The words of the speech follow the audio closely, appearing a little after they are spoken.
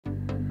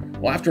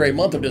Well, after a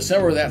month of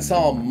December that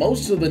saw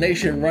most of the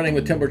nation running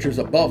with temperatures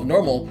above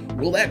normal,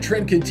 will that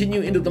trend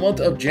continue into the month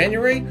of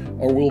January,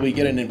 or will we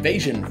get an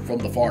invasion from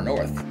the far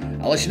north?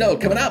 I'll let you know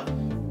coming up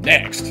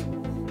next.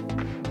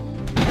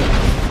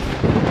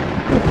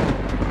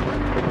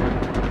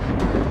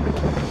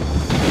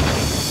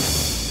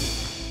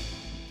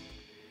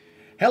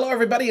 Hello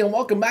everybody and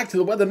welcome back to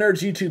the Weather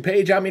Nerds YouTube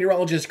page. I'm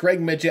meteorologist Greg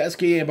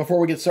Majeski, and before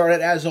we get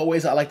started, as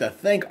always, I'd like to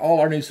thank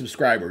all our new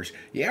subscribers.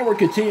 Yeah, we're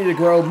continuing to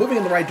grow, moving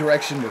in the right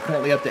direction. We're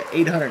currently up to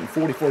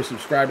 844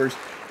 subscribers,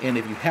 and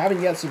if you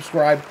haven't yet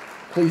subscribed,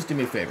 please do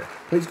me a favor.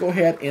 Please go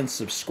ahead and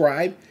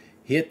subscribe.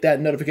 Hit that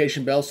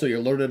notification bell so you're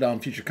alerted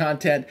on future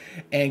content,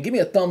 and give me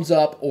a thumbs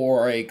up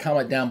or a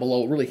comment down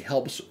below. It really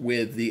helps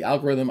with the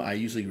algorithm. I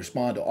usually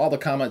respond to all the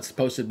comments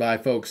posted by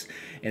folks,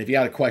 and if you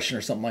had a question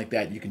or something like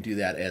that, you can do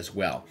that as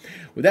well.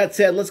 With that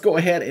said, let's go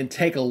ahead and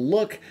take a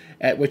look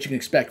at what you can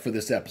expect for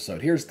this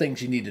episode. Here's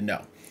things you need to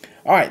know.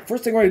 All right,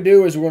 first thing we're going to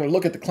do is we're going to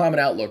look at the climate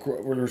outlook.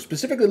 We're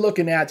specifically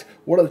looking at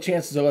what are the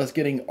chances of us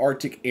getting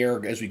Arctic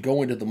air as we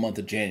go into the month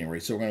of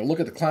January. So we're going to look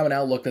at the climate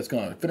outlook that's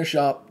going to finish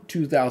up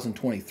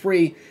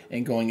 2023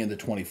 and going into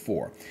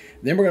 24.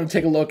 Then we're going to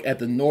take a look at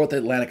the North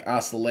Atlantic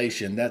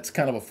Oscillation. That's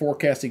kind of a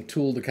forecasting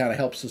tool that kind of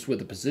helps us with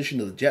the position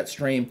of the jet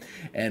stream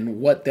and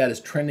what that is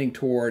trending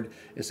toward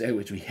as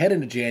we head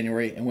into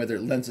January, and whether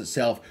it lends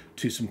itself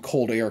to some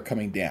cold air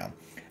coming down.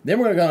 Then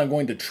we're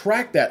going to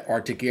track that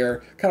Arctic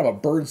air, kind of a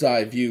bird's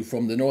eye view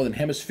from the northern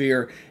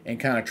hemisphere, and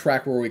kind of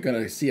track where we're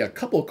going to see a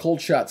couple of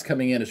cold shots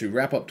coming in as we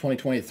wrap up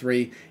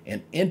 2023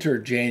 and enter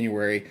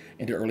January,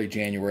 into early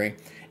January.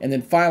 And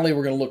then finally,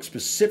 we're going to look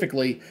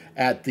specifically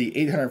at the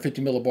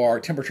 850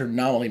 millibar temperature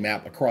anomaly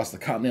map across the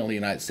continental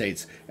United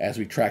States as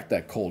we track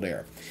that cold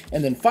air.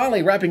 And then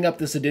finally, wrapping up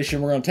this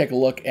edition, we're going to take a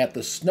look at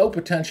the snow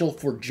potential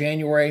for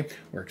January.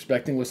 We're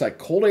expecting looks like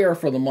cold air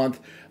for the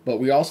month, but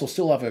we also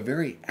still have a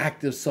very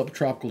active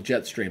subtropical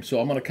jet stream. So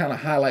I'm going to kind of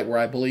highlight where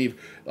I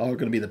believe are going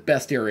to be the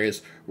best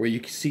areas where you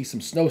can see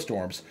some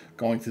snowstorms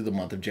going through the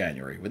month of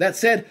January. With that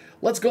said,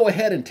 let's go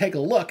ahead and take a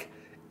look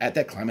at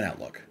that climate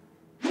outlook.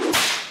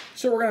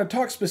 So we're going to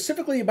talk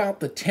specifically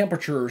about the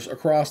temperatures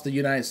across the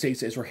United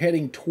States as we're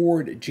heading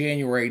toward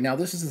January. Now,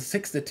 this is a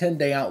 6 to 10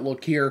 day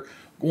outlook here,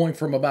 going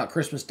from about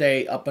Christmas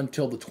Day up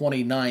until the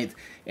 29th.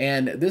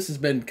 And this has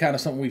been kind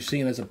of something we've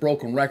seen as a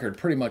broken record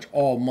pretty much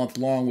all month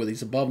long, with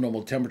these above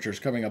normal temperatures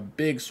covering a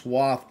big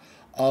swath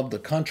of the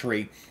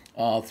country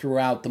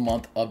throughout the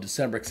month of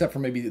December, except for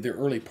maybe the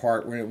early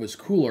part when it was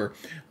cooler.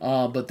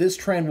 But this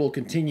trend will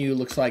continue,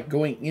 looks like,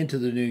 going into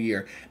the new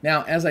year.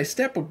 Now, as I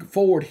step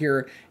forward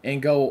here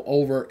and go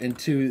over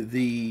into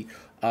the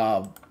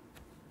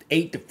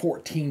 8 to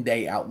 14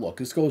 day outlook,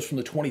 this goes from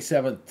the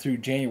 27th through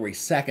January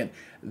 2nd.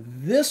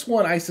 This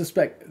one, I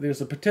suspect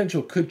there's a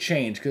potential could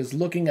change, because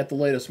looking at the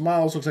latest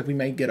models, looks like we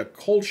may get a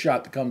cold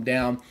shot to come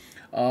down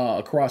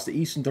across the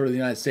eastern third of the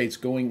United States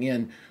going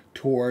in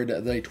toward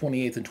the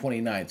 28th and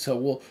 29th.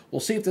 So we'll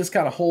see if this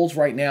kind of holds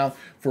right now.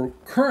 For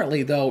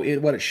currently, though,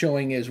 what it's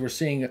showing is we're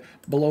seeing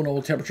below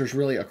normal temperatures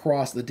really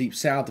across the deep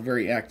south, a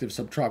very active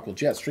subtropical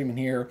jet stream in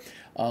here,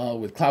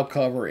 with cloud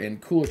cover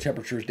and cooler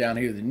temperatures down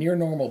here, the near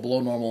normal,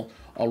 below normal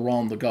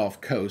along the Gulf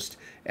Coast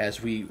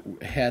as we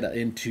head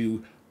into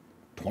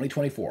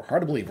 2024.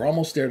 Hard to believe. We're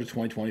almost there to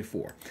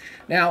 2024.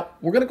 Now,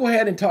 we're going to go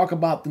ahead and talk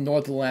about the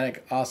North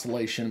Atlantic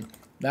Oscillation.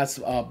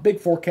 That's a big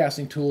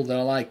forecasting tool that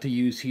I like to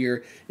use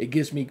here. It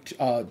gives me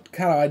kind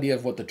of idea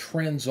of what the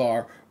trends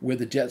are with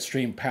the jet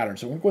stream pattern.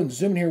 So we're going to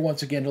zoom in here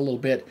once again a little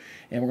bit,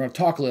 and we're going to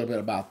talk a little bit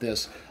about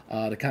this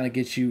to kind of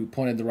get you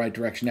pointed in the right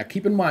direction. Now,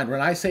 keep in mind, when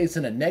I say it's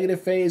in a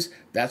negative phase,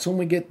 that's when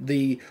we get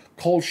the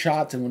cold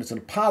shots, and when it's in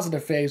a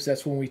positive phase,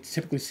 that's when we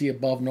typically see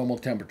above normal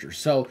temperatures.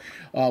 So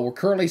we're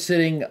currently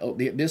sitting,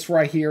 this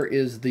right here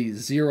is the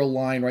zero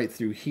line right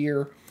through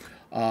here.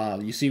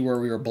 You see where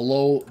we were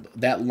below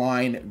that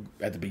line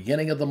at the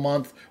beginning of the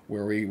month,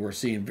 where we were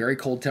seeing very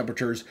cold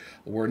temperatures.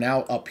 We're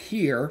now up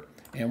here,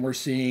 and we're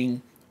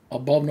seeing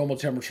above normal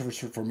temperatures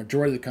for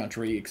majority of the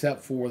country,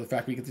 except for the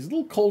fact we get these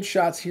little cold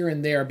shots here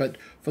and there. But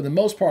for the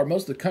most part,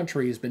 most of the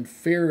country has been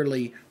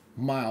fairly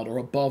mild or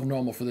above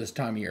normal for this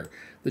time of year.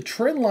 The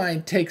trend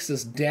line takes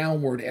us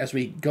downward as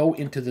we go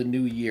into the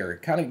new year,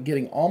 kind of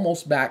getting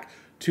almost back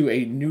to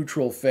a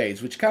neutral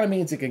phase, which kind of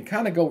means it can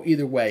kind of go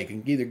either way. It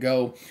can either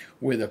go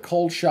with a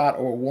cold shot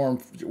or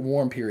a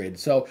warm period.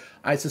 So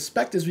I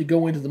suspect as we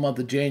go into the month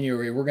of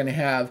January, we're going to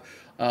have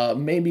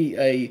maybe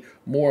a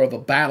more of a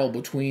battle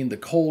between the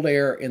cold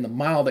air and the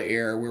mild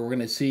air, where we're going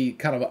to see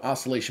kind of an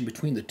oscillation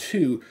between the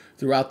two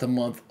throughout the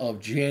month of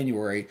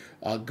January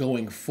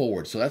going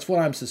forward. So that's what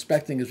I'm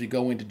suspecting as we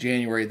go into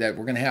January, that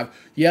we're going to have,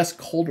 yes,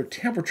 colder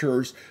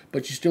temperatures,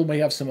 but you still may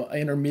have some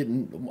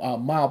intermittent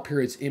mild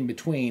periods in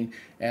between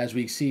as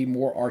we see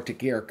more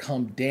Arctic air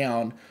come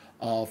down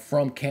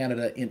from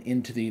Canada and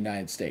into the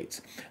United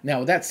States. Now,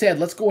 with that said,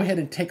 let's go ahead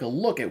and take a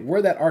look at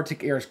where that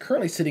Arctic air is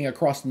currently sitting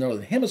across the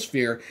northern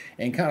hemisphere,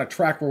 and kind of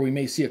track where we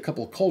may see a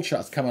couple of cold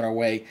shots coming our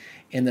way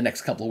in the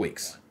next couple of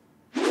weeks.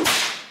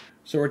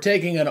 So we're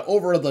taking an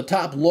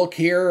over-the-top look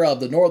here of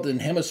the northern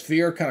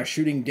hemisphere, kind of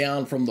shooting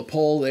down from the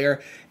pole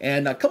there.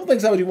 And a couple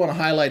things I do want to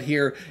highlight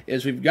here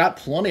is we've got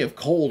plenty of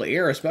cold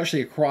air,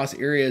 especially across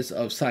areas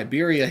of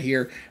Siberia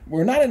here.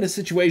 We're not in a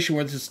situation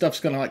where this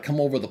stuff's going to like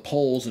come over the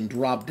poles and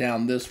drop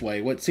down this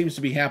way. What seems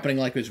to be happening,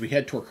 like as we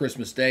head toward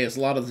Christmas Day, is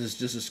a lot of this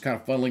just is kind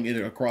of funneling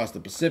in across the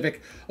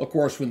Pacific. Of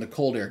course, when the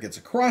cold air gets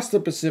across the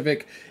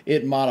Pacific,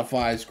 it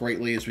modifies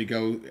greatly as we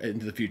go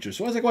into the future.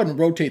 So as I go ahead and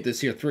rotate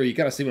this here through, you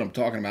kind of see what I'm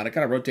talking about. It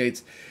kind of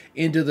rotates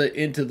into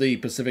the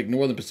Pacific,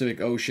 northern Pacific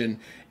Ocean,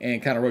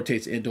 and kind of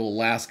rotates into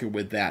Alaska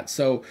with that.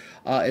 So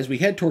as we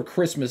head toward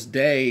Christmas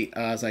Day,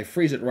 as I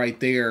freeze it right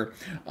there,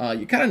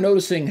 you're kind of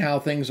noticing how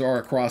things are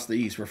across the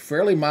east. We're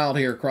fairly mild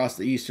here across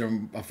the east.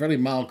 A fairly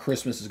mild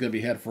Christmas is going to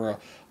be ahead for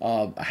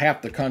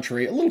half the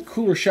country. A little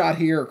cooler shot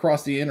here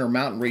across the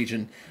Intermountain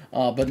region,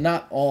 but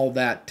not all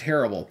that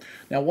terrible.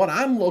 Now, what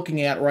I'm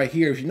looking at right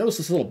here is you notice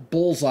this little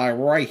bullseye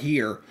right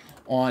here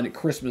on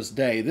Christmas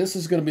Day. This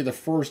is going to be the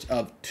first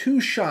of 2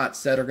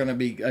 shots that are going to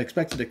be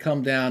expected to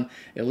come down,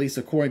 at least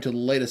according to the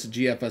latest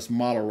GFS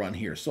model run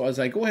here. So as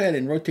I go ahead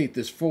and rotate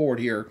this forward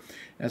here,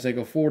 as I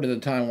go forward in the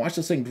time, watch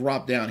this thing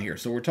drop down here.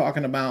 So we're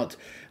talking about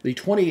the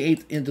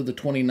 28th into the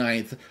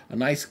 29th, a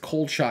nice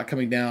cold shot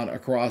coming down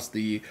across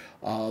the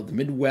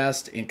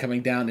Midwest and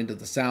coming down into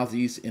the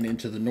southeast and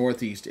into the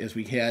northeast as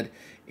we head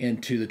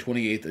into the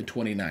 28th and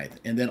 29th.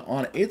 And then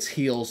on its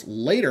heels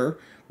later,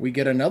 we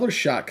get another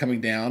shot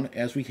coming down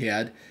as we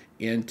head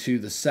into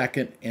the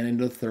 2nd and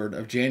into the 3rd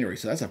of January.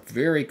 So that's a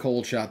very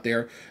cold shot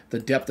there. The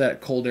depth of that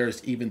cold air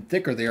is even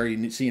thicker there.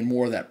 You're seeing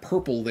more of that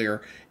purple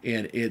there,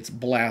 and it's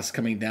blast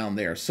coming down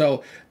there.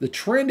 So the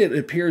trend, it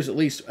appears, at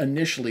least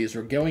initially, as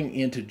we're going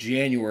into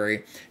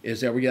January, is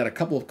that we got a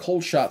couple of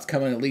cold shots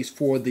coming, at least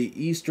for the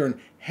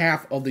eastern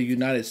half of the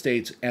United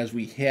States as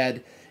we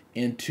head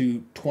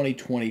into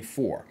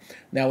 2024.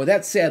 Now, with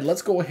that said,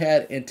 let's go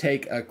ahead and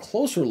take a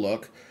closer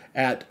look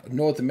at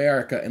North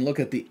America and look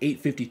at the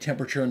 850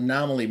 temperature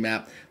anomaly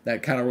map.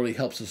 That kind of really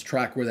helps us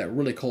track where that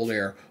really cold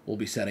air will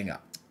be setting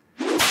up.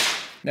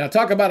 Now,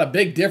 talk about a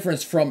big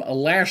difference from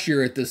last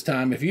year at this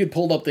time. If you had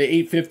pulled up the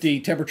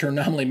 850 temperature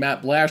anomaly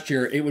map last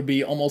year, it would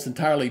be almost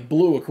entirely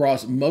blue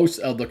across most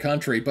of the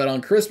country. But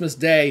on Christmas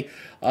Day,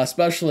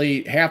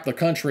 especially half the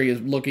country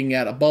is looking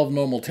at above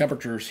normal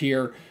temperatures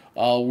here,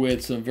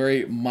 with some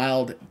very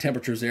mild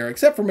temperatures there,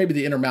 except for maybe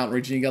the Intermountain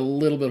region. You got a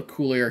little bit of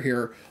cool air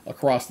here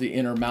across the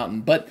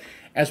Intermountain. But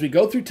as we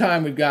go through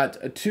time, we've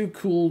got 2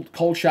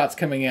 cold shots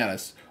coming at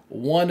us.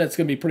 One that's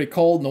going to be pretty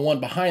cold, and the one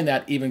behind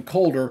that even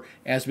colder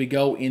as we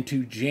go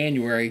into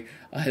January,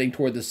 heading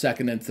toward the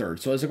 2nd and 3rd.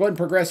 So as I go ahead and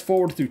progress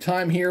forward through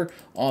time here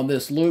on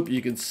this loop,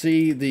 you can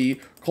see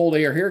the cold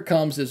air here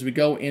comes as we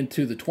go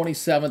into the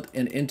 27th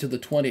and into the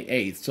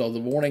 28th. So the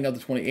morning of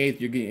the 28th,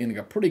 you're getting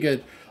a pretty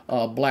good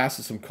blast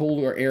of some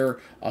colder air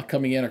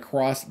coming in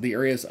across the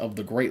areas of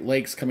the Great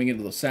Lakes, coming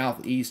into the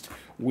southeast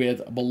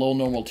with below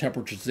normal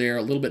temperatures there.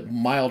 A little bit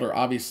milder,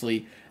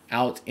 obviously,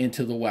 out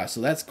into the west.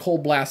 So that's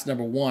cold blast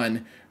number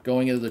 1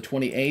 going into the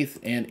 28th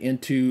and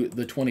into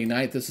the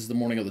 29th. This is the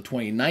morning of the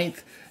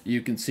 29th.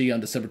 You can see on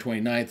December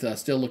 29th,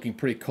 still looking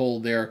pretty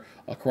cold there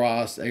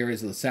across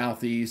areas of the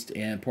southeast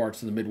and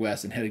parts of the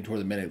Midwest and heading toward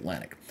the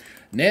mid-Atlantic.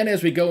 And then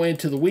as we go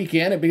into the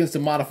weekend, it begins to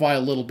modify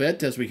a little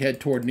bit as we head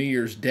toward New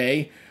Year's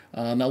Day.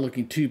 Not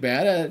looking too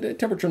bad.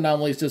 Temperature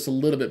anomaly is just a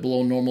little bit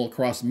below normal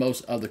across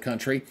most of the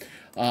country.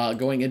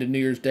 Going into New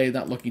Year's Day,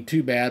 not looking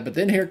too bad. But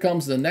then here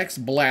comes the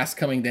next blast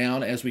coming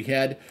down as we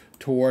head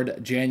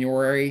toward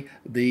January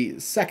the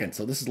 2nd.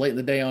 So this is late in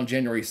the day on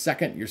January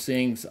 2nd. You're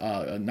seeing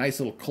a nice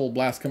little cold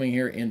blast coming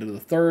here into the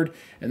 3rd.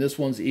 And this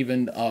one's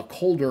even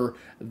colder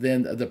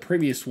than the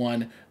previous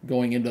one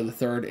going into the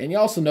 3rd. And you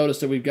also notice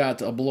that we've got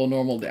below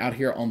normal out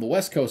here on the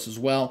West Coast as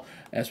well,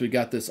 as we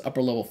got this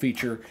upper level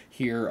feature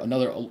here,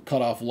 another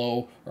cutoff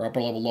low or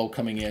upper level low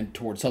coming in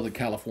towards Southern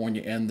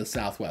California and the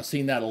Southwest.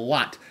 Seen that a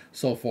lot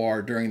so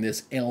far during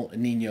this El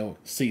Nino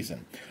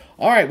season.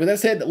 All right, with that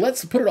said,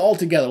 let's put it all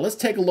together. Let's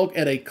take a look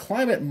at a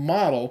climate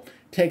model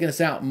taking us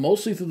out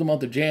mostly through the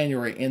month of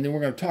January, and then we're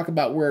going to talk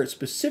about where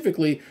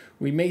specifically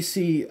we may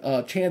see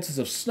chances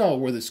of snow,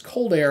 where this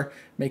cold air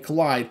may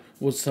collide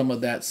with some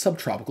of that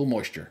subtropical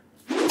moisture.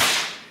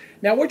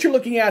 Now, what you're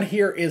looking at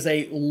here is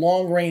a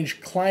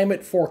long-range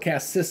climate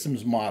forecast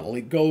systems model.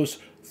 It goes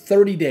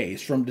 30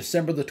 days from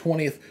December the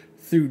 20th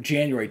through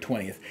January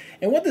 20th.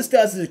 And what this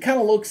does is it kind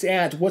of looks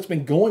at what's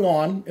been going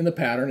on in the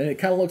pattern, and it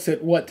kind of looks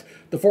at what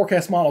the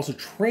forecast models are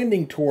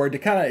trending toward to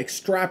kind of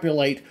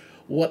extrapolate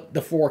what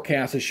the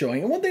forecast is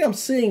showing. And one thing I'm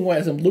seeing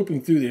as I'm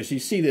looping through this, you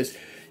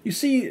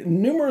see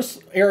numerous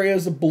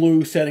areas of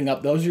blue setting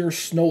up. Those are your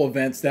snow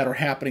events that are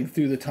happening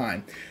through the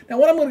time. Now,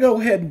 what I'm going to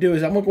go ahead and do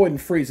is I'm going to go ahead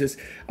and freeze this.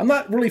 I'm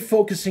not really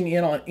focusing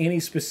in on any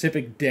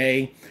specific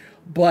day,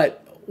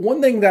 but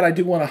one thing that I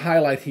do want to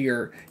highlight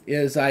here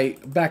is, I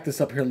back this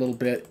up here a little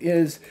bit,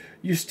 is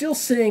you're still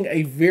seeing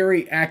a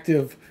very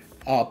active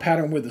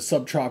pattern with the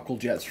subtropical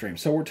jet stream.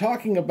 So we're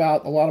talking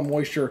about a lot of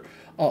moisture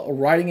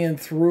riding in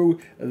through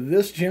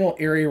this general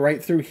area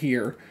right through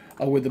here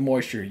with the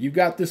moisture. You've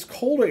got this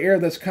colder air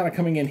that's kind of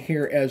coming in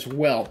here as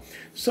well.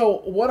 So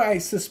what I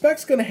suspect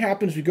is going to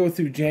happen as we go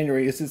through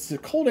January is the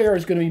cold air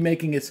is going to be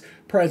making its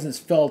presence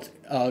felt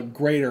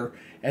greater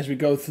as we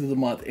go through the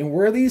month. And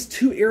where these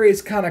two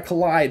areas kind of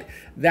collide,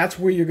 that's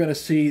where you're going to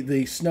see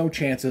the snow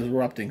chances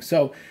erupting.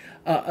 So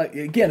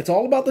again, it's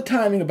all about the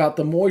timing, about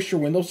the moisture,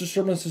 when those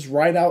disturbances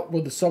ride out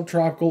with the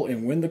subtropical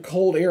and when the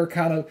cold air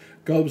kind of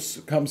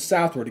comes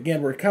southward.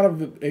 Again, we're kind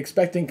of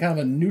expecting kind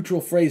of a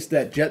neutral phase,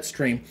 that jet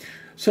stream.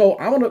 So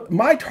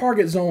my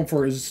target zone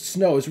for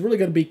snow is really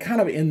going to be kind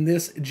of in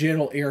this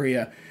general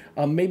area,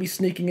 maybe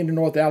sneaking into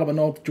North Alabama,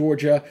 North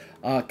Georgia,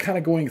 kind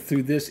of going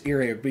through this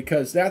area,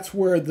 because that's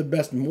where the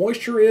best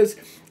moisture is.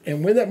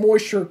 And when that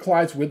moisture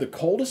collides with the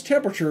coldest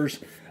temperatures,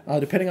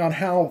 depending on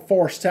how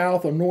far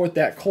south or north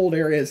that cold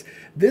air is,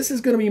 this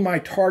is going to be my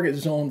target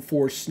zone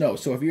for snow.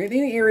 So if you're in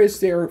any areas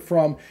there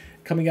from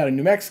coming out of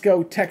New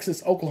Mexico,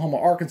 Texas, Oklahoma,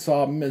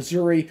 Arkansas,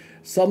 Missouri,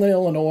 Southern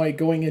Illinois,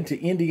 going into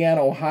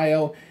Indiana,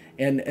 Ohio,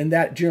 and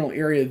that general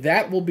area,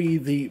 that will be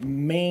the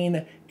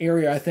main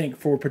area, I think,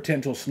 for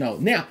potential snow.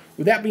 Now,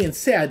 with that being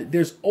said,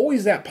 there's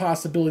always that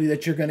possibility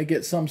that you're going to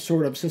get some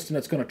sort of system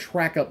that's going to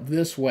track up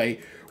this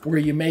way, where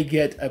you may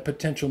get a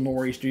potential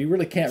nor'easter. You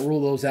really can't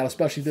rule those out,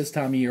 especially this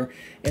time of year.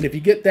 And if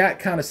you get that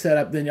kind of set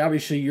up, then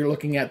obviously you're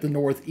looking at the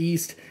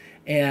northeast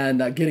and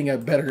getting a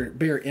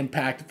bigger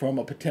impact from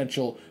a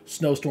potential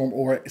snowstorm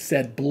or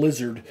said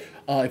blizzard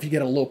if you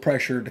get a low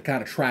pressure to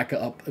kind of track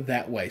up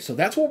that way. So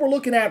that's what we're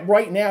looking at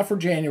right now for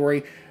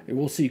January.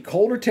 We'll see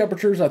colder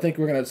temperatures. I think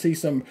we're going to see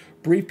some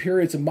brief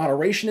periods of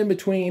moderation in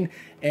between,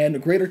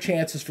 and greater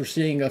chances for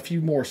seeing a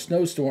few more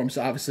snowstorms,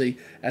 obviously,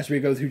 as we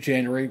go through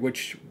January,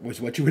 which was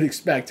what you would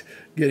expect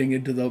getting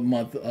into the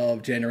month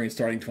of January and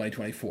starting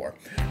 2024.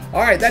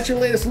 All right, that's your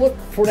latest look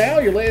for now,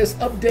 your latest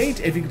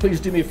update. If you could please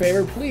do me a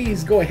favor,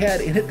 please go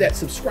ahead and hit that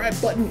subscribe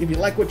button if you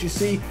like what you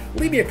see.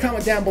 Leave me a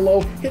comment down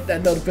below, hit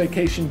that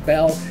notification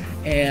bell,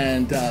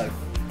 and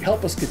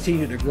help us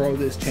continue to grow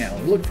this channel.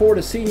 We look forward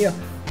to seeing you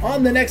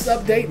on the next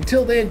update.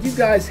 Until then, you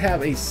guys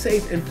have a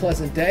safe and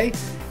pleasant day,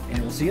 and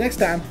we'll see you next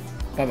time.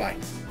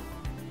 Bye-bye.